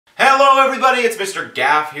Hello everybody, it's Mr.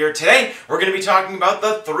 Gaff here. Today we're going to be talking about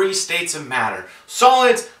the three states of matter: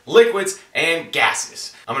 solids, liquids, and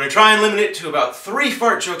gases. I'm going to try and limit it to about 3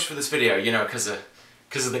 fart jokes for this video, you know, because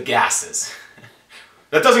of the gases.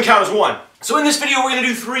 That doesn't count as one. So in this video we're going to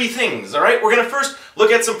do 3 things, alright? We're going to first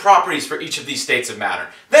look at some properties for each of these states of matter.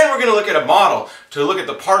 Then we're going to look at a model to look at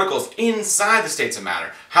the particles inside the states of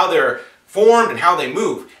matter, how they're formed and how they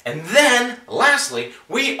move. And then, lastly,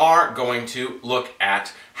 we are going to look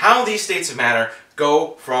at how these states of matter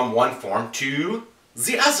go from one form to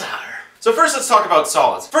the other. So first let's talk about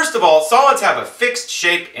solids. First of all, solids have a fixed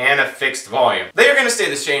shape and a fixed volume. They are going to stay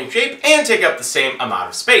the same shape and take up the same amount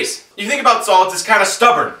of space. You think about solids as kind of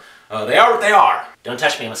stubborn. They are what they are. Don't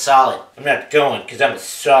touch me, I'm a solid. I'm not going because I'm a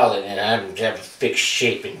solid and I have a fixed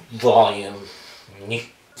shape and volume.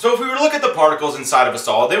 So if we were to look at the particles inside of a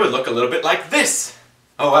solid, they would look a little bit like this.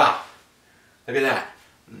 Oh wow, look at that.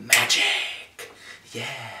 Magic. Yeah.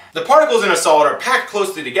 The particles in a solid are packed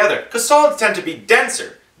closely together because solids tend to be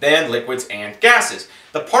denser than liquids and gases.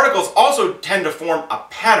 The particles also tend to form a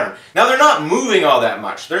pattern. Now they're not moving all that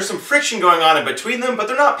much. There's some friction going on in between them, but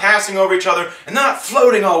they're not passing over each other and they're not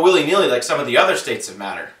floating all willy-nilly like some of the other states of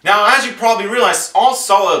matter. Now, as you probably realize, all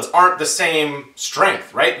solids aren't the same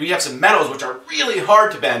strength, right? We have some metals which are really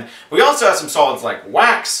hard to bend. We also have some solids like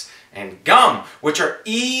wax and gum, which are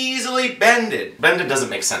easily bended. Bended doesn't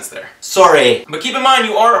make sense there. Sorry. But keep in mind,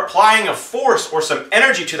 you are applying a force or some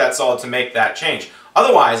energy to that solid to make that change.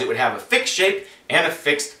 Otherwise, it would have a fixed shape and a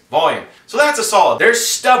fixed volume. So that's a solid. They're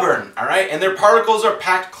stubborn, alright? And their particles are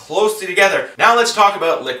packed closely together. Now let's talk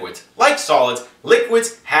about liquids. Like solids,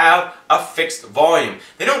 liquids have a fixed volume.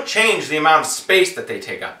 They don't change the amount of space that they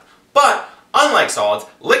take up. But, unlike solids,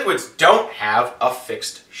 liquids don't have a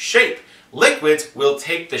fixed shape. Liquids will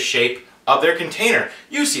take the shape of their container.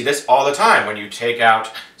 You see this all the time when you take out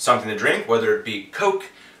something to drink, whether it be Coke,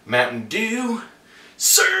 Mountain Dew,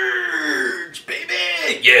 Surge,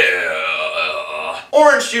 baby! Yeah!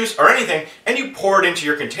 Orange juice or anything, and you pour it into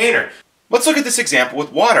your container. Let's look at this example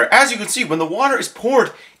with water. As you can see, when the water is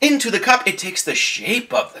poured into the cup, it takes the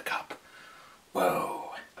shape of the cup.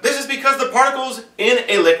 Whoa. This is because the particles in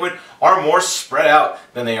a liquid are more spread out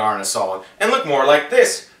than they are in a solid, and look more like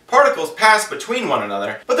this. Particles pass between one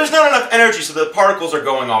another, but there's not enough energy so the particles are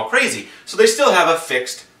going all crazy, so they still have a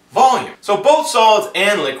fixed volume. So both solids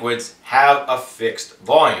and liquids have a fixed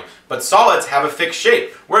volume, but solids have a fixed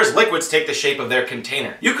shape, whereas liquids take the shape of their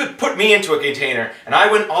container. You could put me into a container and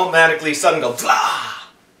I wouldn't automatically suddenly go blah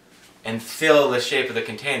and fill the shape of the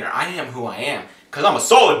container. I am who I am, because I'm a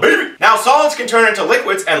solid, baby! Now solids can turn into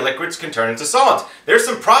liquids and liquids can turn into solids. There's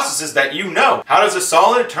some processes that you know. How does a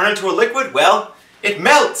solid turn into a liquid? Well, it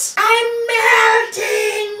melts. I'm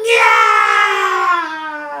melting, yeah!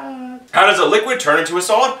 How does a liquid turn into a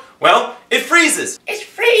solid? Well, it freezes. It's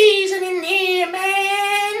freezing in here,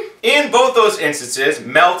 man! In both those instances,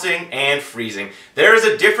 melting and freezing, there is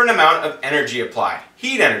a different amount of energy applied.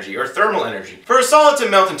 Heat energy or thermal energy. For a solid to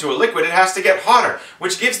melt into a liquid, it has to get hotter,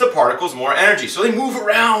 which gives the particles more energy, so they move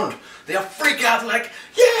around. They'll freak out like,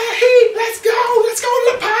 yeah, heat, let's go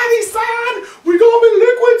to the party, son! We're gonna be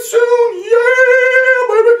liquid soon, yeah,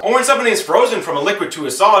 baby! Or when something is frozen from a liquid to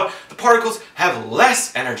a solid, the particles have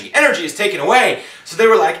less energy. Energy is taken away. So they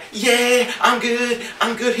were like, yeah, I'm good,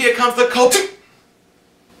 here comes the cold.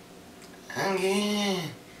 I'm good.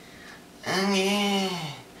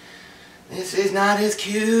 This is not as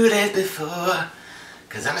cute as before,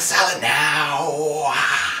 because I'm a solid now.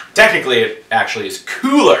 Technically, it actually is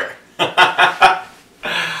cooler.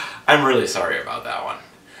 I'm really sorry about that one,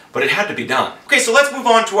 but it had to be done. Okay, so let's move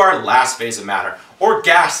on to our last phase of matter, or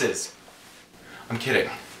gases. I'm kidding.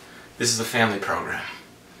 This is a family program.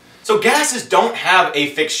 So gases don't have a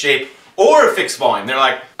fixed shape or a fixed volume. They're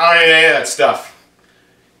like, I don't need any of that stuff.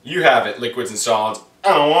 You have it, liquids and solids. I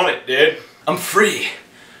don't want it, dude. I'm free.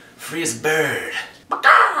 Free as a bird.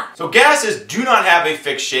 So gases do not have a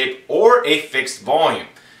fixed shape or a fixed volume.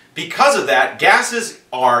 Because of that, gases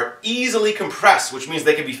are easily compressed, which means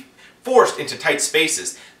they can be forced into tight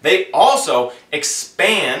spaces. They also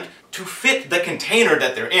expand to fit the container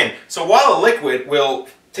that they're in. So while a liquid will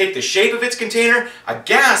take the shape of its container, a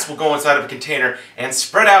gas will go inside of a container and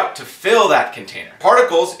spread out to fill that container.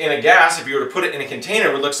 Particles in a gas, if you were to put it in a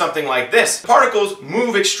container, would look something like this. Particles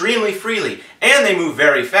move extremely freely, and they move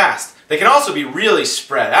very fast. They can also be really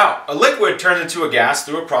spread out. A liquid turns into a gas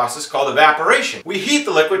through a process called evaporation. We heat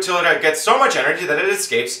the liquid till it gets so much energy that it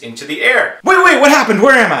escapes into the air. Wait, what happened?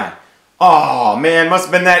 Where am I? Oh man, must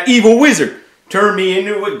have been that evil wizard. Turned me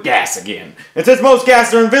into a gas again. And since most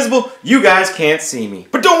gases are invisible, you guys can't see me.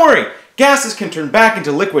 But don't worry, gases can turn back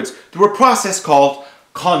into liquids through a process called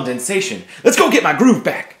condensation. Let's go get my groove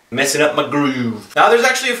back. Messing up my groove. Now there's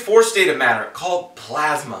actually a fourth state of matter called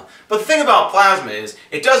plasma. But the thing about plasma is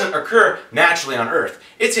it doesn't occur naturally on Earth.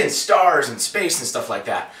 It's in stars and space and stuff like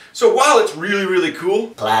that. So while it's really, really cool,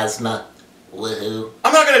 Plasma. Woohoo.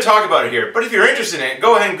 I'm not going to talk about it here, but if you're interested in it,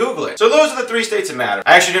 go ahead and Google it. So those are the 3 states of matter.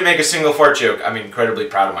 I actually didn't make a single fart joke. I'm incredibly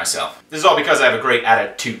proud of myself. This is all because I have a great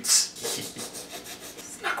attitude.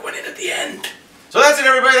 Snuck one in at the end. So that's it,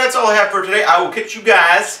 everybody. That's all I have for today. I will catch you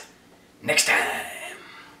guys next time.